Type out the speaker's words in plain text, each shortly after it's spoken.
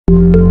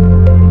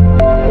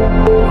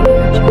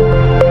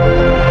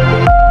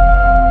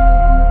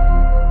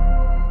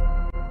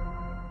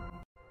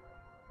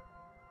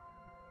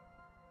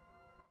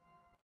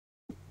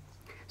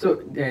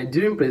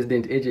during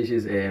President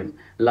Hichilema's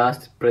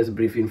last press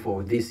briefing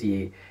for this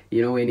year,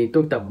 you know, when he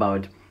talked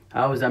about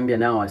how Zambia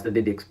now has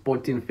started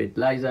exporting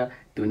fertilizer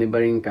to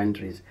neighboring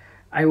countries,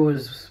 I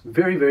was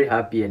very, very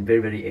happy and very,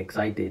 very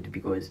excited,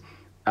 because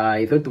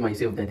I thought to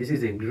myself that this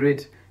is a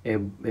great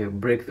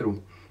breakthrough.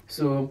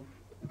 So,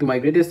 to my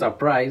greatest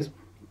surprise,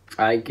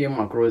 I came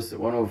across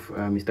one of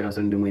Mr.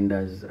 Kasonde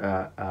Mwenda's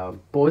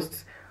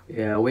posts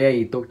where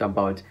he talked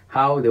about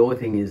how the whole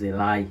thing is a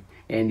lie,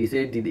 and he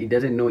said he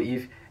doesn't know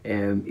if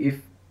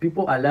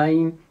people are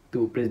lying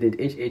to President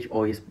HH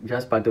or is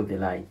just part of the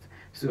lies.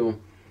 So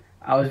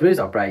I was very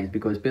surprised,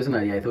 because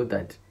personally I thought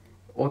that,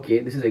 okay,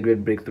 this is a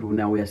great breakthrough.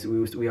 Now we have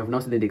now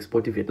started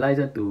exporting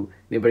fertilizer to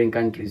neighboring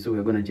countries, so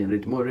we're going to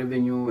generate more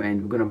revenue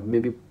and we're going to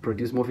maybe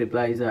produce more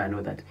fertilizer and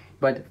all that.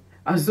 But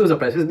I was so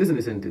surprised. Let's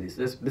listen to this.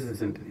 Let's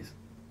listen to this.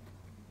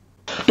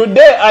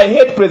 Today I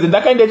heard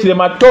President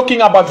Hichilema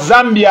talking about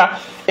Zambia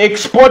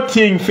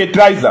exporting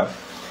fertilizer.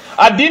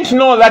 I didn't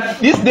know that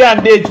this day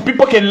and age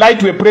people can lie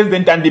to a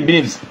president and he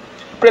believes.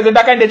 President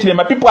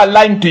Hichilema, people are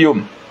lying to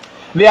you.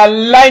 They are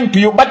lying to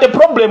you. But the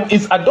problem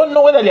is, I don't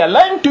know whether they are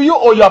lying to you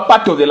or you are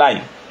part of the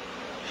lie.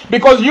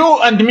 Because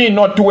you and me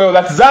know too well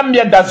that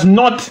Zambia does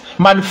not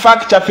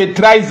manufacture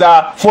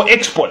fertilizer for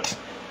export.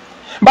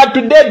 But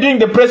today during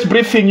the press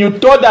briefing, you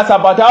told us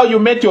about how you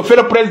met your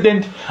fellow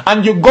president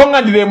and you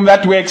gongered them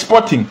that we're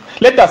exporting.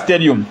 Let us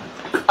tell you,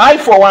 I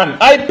for one,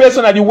 I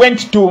personally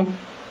went to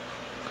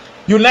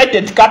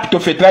United Capital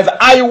Fertilizer.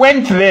 I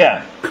went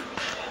there.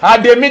 I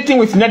had a meeting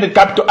with United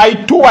Capital. I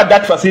toured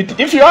that facility.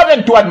 If you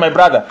haven't toured, my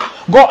brother,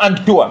 go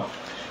and tour.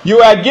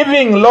 You are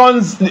giving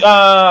loans,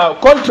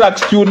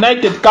 contracts to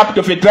United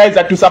Capital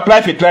Fertilizer to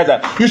supply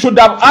fertilizer. You should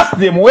have asked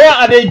them, where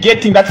are they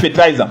getting that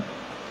fertilizer?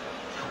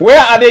 Where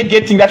are they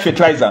getting that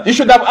fertilizer? You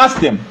should have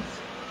asked them.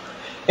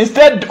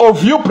 Instead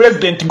of you,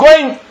 President,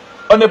 going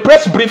on a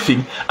press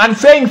briefing and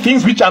saying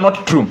things which are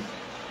not true.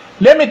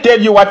 Let me tell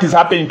you what is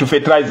happening to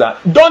fertilizer.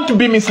 Don't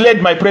be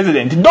misled, my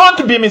president.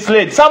 Don't be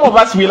misled. Some of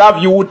us will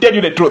have you, will tell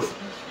you the truth.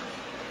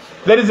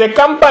 There is a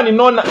company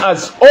known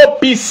as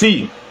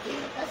OPC,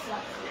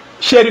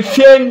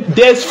 Sherifian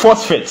Des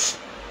Phosphates.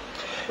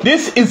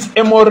 This is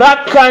a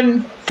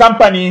Moroccan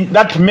company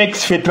that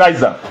makes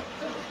fertilizer.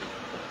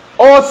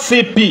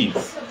 OCP,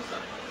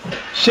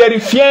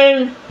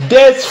 Sherifian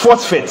Des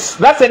Phosphates.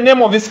 That's the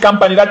name of this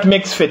company that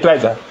makes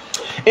fertilizer.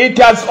 It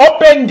has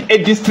opened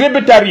a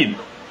distributor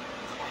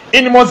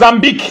in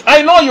Mozambique.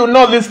 I know you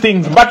know these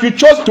things, but you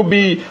chose to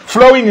be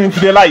flowing into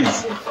the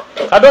lies.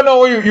 I don't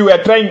know who you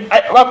were trying.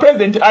 Well,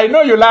 President, I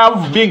know you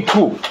love being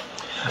cool.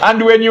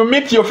 And when you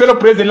meet your fellow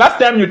president, last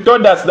time you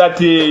told us that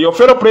your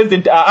fellow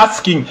president are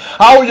asking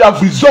how you have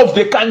resolved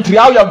the country,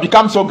 how you have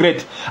become so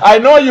great. I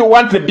know you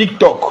want the big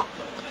talk.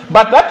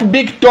 But that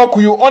big talk,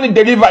 you only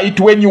deliver it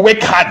when you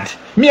work hard.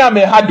 Me, I'm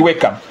a hard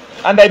worker.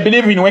 And I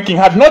believe in working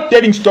hard, not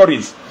telling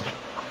stories.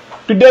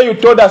 Today you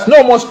told us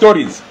no more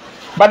stories.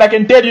 But I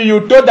can tell you,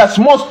 you told us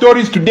more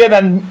stories today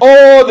than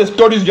all the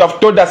stories you have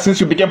told us since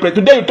you became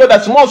president. Today you told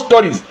us more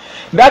stories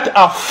that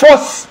are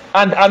false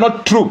and are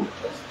not true.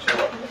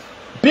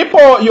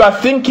 People you are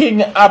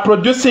thinking are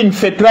producing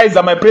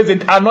fertilizer, my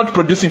president, are not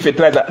producing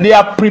fertilizer. They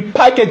are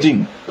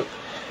pre-packaging.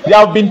 They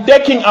have been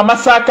taking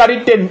amasaka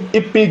written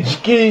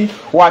ipijiki,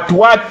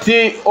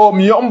 watwati, or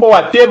myombo,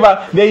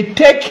 whatever. They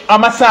take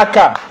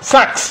amasaka,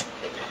 sacks.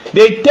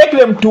 They take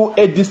them to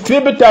a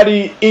distributor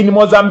in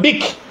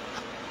Mozambique.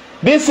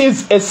 This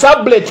is a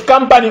sublet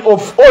company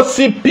of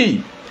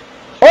OCP.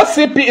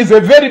 OCP is a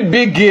very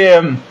big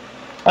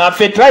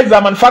fertilizer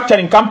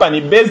manufacturing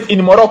company based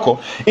in Morocco.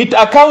 It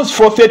accounts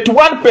for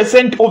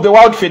 31% of the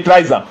world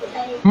fertilizer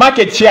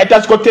market share. It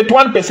has got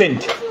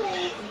 31%.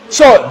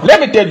 So let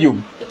me tell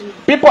you,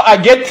 people are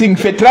getting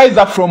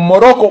fertilizer from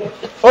Morocco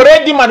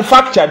already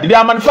manufactured. They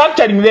are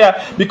manufacturing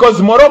there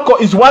because Morocco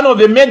is one of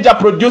the major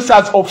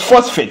producers of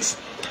phosphates.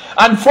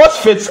 And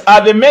phosphates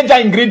are the major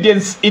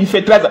ingredients in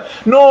fertilizer.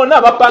 No,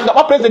 na bapanga,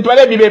 ma president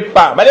wale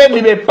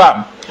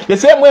bibepa. The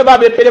same way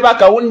babe pele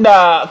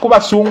bakaunda kuba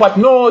sungwa.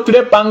 No,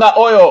 tulepanga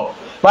oil.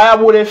 Baya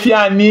bure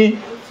fiani.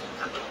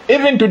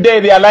 Even today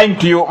they are lying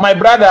to you. My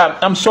brother,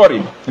 I'm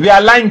sorry. They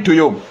are lying to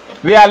you.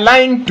 They are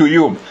lying to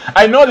you.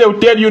 I know they will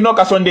tell you no,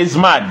 Kasonde is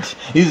mad.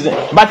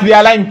 But they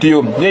are lying to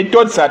you. They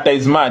told Sata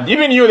is mad.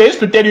 Even you, they used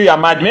to tell you are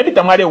mad. Maybe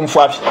tamale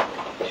umfafi.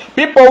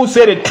 People who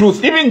say the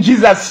truth, even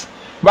Jesus.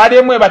 When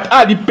you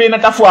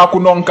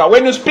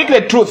speak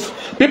the truth,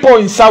 people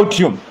insult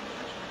you.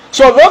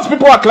 So those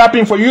people are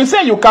clapping for you. You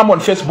say you come on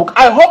Facebook.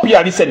 I hope you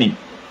are listening.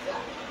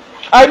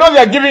 I know they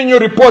are giving you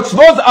reports.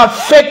 Those are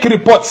fake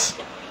reports.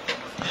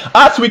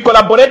 As we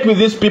collaborate with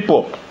these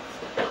people,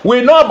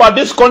 we know about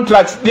these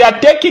contracts. They are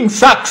taking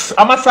sacks,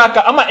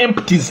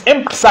 empty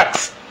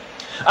sacks,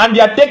 and they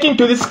are taking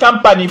to this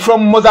company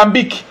from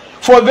Mozambique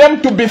for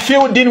them to be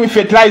filled in with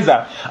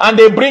fertilizer, and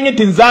they bring it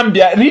in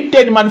Zambia,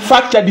 retail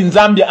manufactured in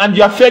Zambia, and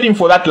you are failing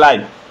for that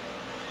line.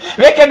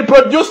 They can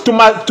produce to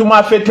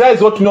my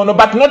fertilizer,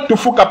 but not to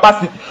full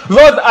capacity.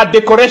 Those are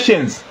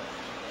decorations.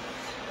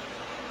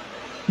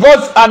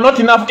 Those are not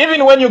enough.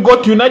 Even when you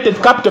go to United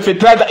Capital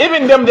Fertilizer,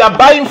 even them, they are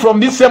buying from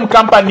this same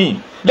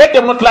company. Let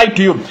them not lie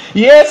to you.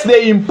 Yes,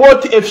 they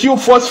import a few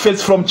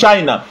phosphates from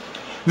China.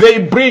 They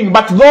bring,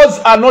 but those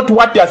are not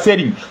what they are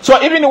selling.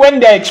 So even when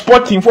they are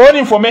exporting, for all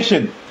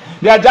information,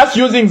 they are just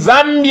using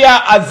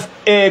Zambia as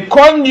a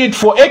conduit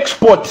for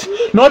export,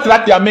 not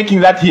that they are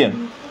making that here.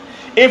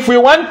 If we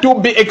want to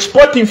be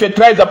exporting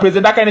fertilizer,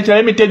 President Hichilema,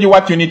 let me tell you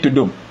what you need to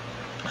do.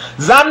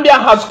 Zambia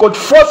has got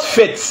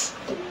phosphates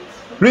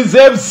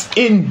reserves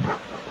in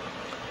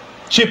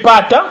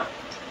Chipata.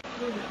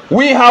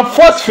 We have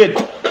phosphate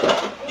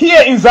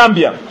here in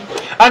Zambia.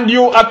 And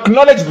you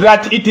acknowledge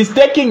that it is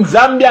taking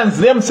Zambians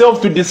themselves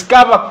to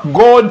discover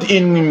gold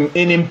in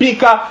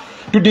Mpika,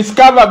 to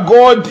discover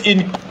gold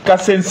in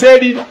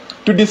Kasonde,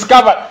 to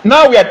discover.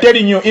 Now we are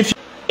telling you,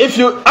 if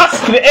you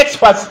ask the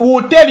experts, who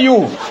will tell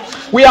you,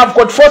 we have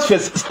got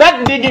phosphates.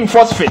 Start digging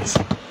phosphates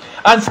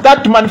and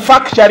start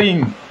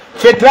manufacturing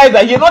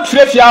fertilizer. You're not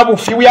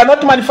we are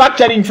not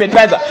manufacturing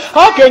fertilizer.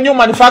 How can you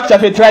manufacture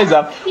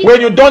fertilizer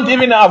when you don't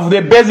even have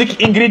the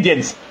basic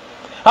ingredients?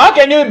 How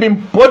can you be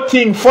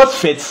importing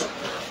phosphates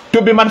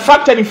to be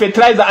manufacturing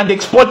fertilizer and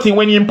exporting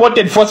when you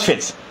imported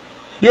phosphates?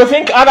 You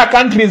think other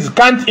countries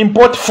can't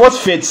import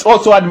phosphates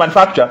also and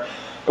manufacture?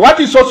 What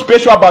is so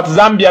special about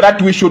Zambia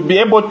that we should be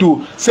able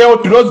to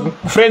sell to those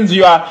friends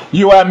you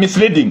are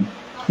misleading?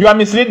 You are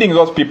misleading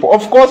those people.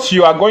 Of course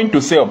you are going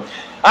to sell.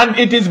 And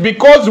it is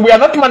because we are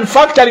not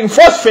manufacturing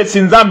phosphates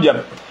in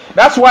Zambia.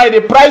 That's why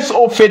the price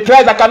of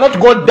fertilizer cannot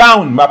go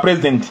down, my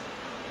president.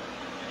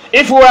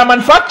 If we were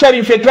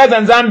manufacturing fertilizer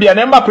in Zambia,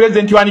 remember,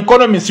 President, you are an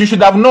economist, you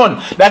should have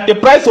known that the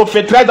price of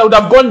fertilizer would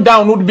have gone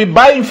down. We would be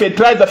buying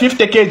fertilizer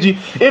 50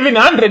 kg, even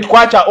 100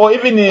 kwacha, or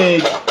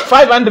even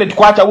 500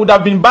 kwacha, would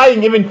have been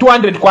buying even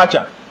 200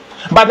 kwacha.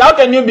 But how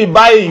can you be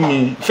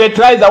buying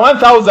fertilizer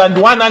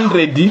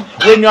 1,100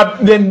 when you are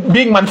then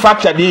being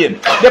manufactured here?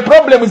 The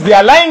problem is they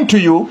are lying to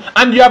you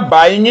and you are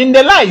buying in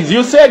the lies.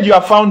 You said you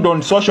are found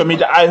on social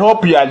media. I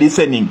hope you are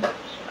listening.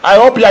 I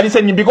hope you are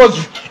listening, because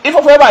if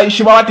of ever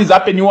what is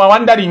happening, you are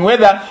wondering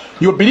whether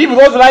you believe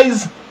those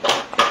lies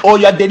or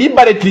you are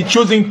deliberately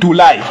choosing to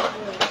lie.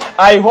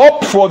 I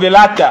hope for the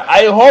latter.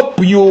 I hope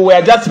you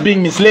were just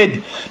being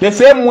misled. The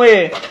same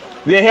way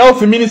the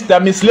health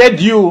minister misled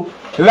you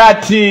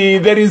that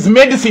there is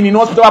medicine in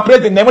hospital.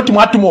 President,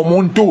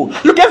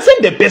 you can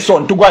send the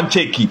person to go and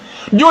check it.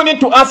 You need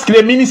to ask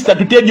the minister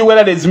to tell you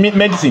whether there is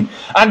medicine,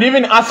 and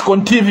even ask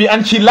on TV,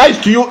 and she lies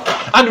to you,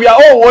 and we are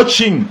all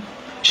watching.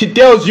 She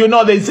tells you,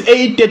 no, there is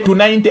 80 to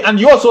 90, and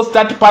you also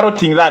start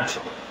parroting that.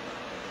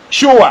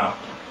 Sure.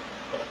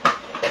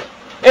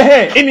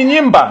 In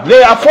Nyimba,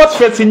 there are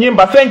phosphates in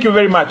Nyimba. Thank you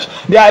very much.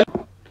 They are.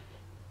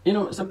 You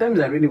know,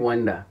 sometimes I really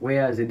wonder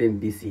where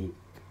ZNBC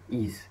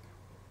is.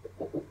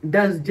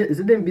 Does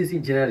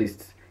ZNBC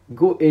journalists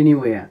go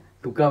anywhere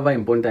to cover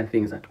important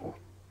things at all?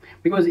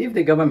 Because if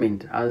the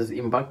government has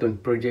embarked on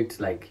projects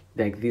like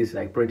this,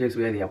 like projects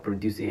where they are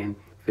producing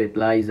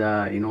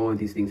fertilizer, you know, all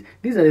these things,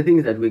 these are the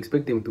things that we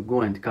expect them to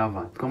go and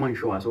cover, come and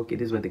show us, okay,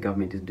 this is what the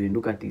government is doing,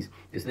 look at this,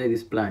 they say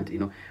this plant, you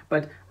know.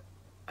 But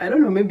I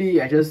don't know,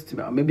 maybe I just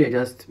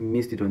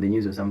missed it on the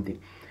news or something.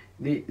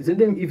 If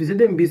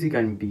ZNBC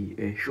can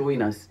be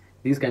showing us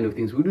these kind of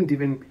things, we wouldn't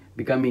even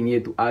be coming here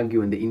to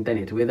argue on the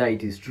internet whether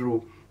it is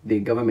true the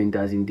government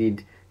has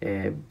indeed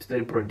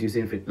started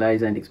producing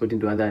fertilizer and exporting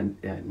to other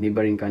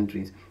neighboring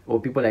countries, or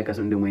people like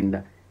Kasonde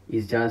Mwenda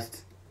is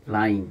just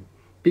lying.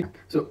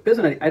 So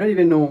personally, I don't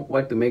even know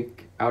what to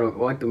make out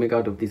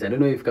of this. I don't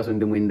know if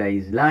Kasonde Mwenda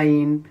is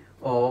lying,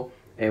 or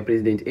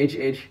President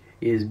HH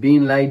is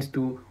being lied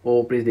to,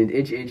 or President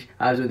HH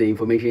has all the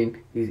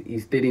information,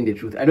 is telling the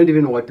truth. I don't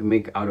even know what to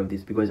make out of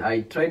this, because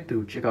I tried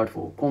to check out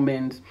for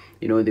comments.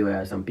 You know, there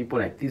were some people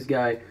like this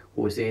guy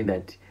who was saying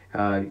that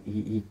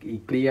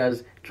he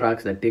clears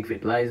trucks that take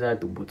fertilizer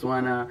to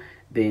Botswana.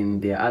 Then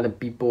there are other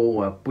people who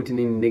are putting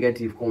in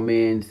negative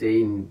comments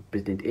saying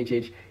President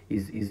HH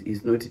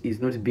is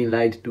not being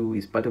lied to,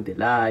 is part of the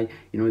lie.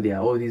 You know, there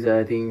are all these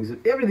other things.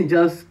 Everything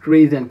just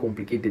crazy and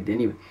complicated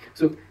anyway.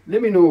 So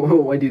let me know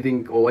what you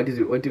think, or what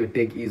your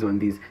take is on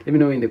this. Let me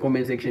know in the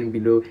comment section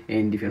below.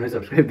 And if you're not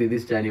subscribed to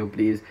this channel,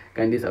 please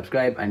kindly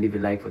subscribe and leave a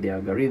like for the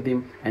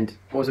algorithm. And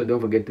also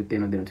don't forget to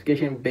turn on the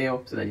notification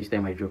bell so that each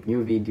time I drop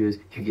new videos,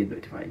 you get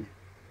notified.